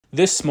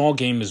This small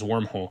game is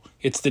Wormhole.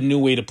 It's the new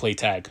way to play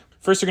tag.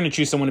 First, you're going to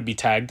choose someone to be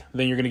tagged,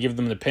 then you're going to give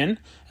them the pin,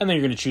 and then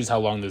you're going to choose how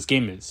long this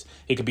game is.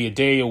 It could be a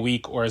day, a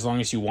week, or as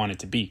long as you want it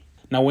to be.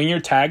 Now, when you're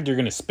tagged, you're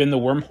going to spin the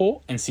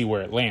wormhole and see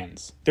where it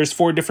lands. There's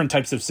 4 different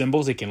types of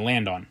symbols it can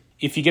land on.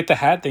 If you get the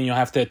hat, then you'll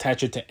have to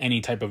attach it to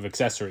any type of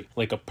accessory,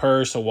 like a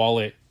purse, a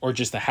wallet, or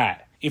just a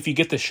hat. If you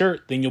get the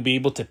shirt, then you'll be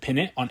able to pin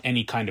it on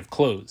any kind of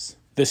clothes.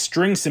 The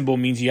string symbol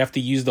means you have to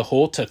use the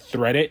hole to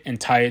thread it and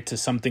tie it to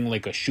something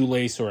like a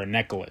shoelace or a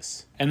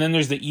necklace. And then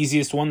there's the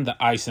easiest one,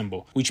 the eye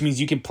symbol, which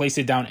means you can place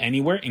it down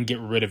anywhere and get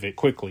rid of it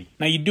quickly.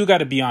 Now you do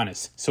gotta be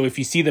honest, so if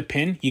you see the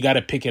pin, you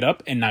gotta pick it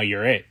up and now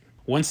you're it.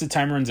 Once the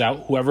time runs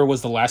out, whoever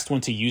was the last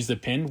one to use the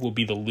pin will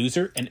be the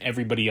loser and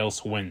everybody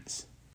else wins.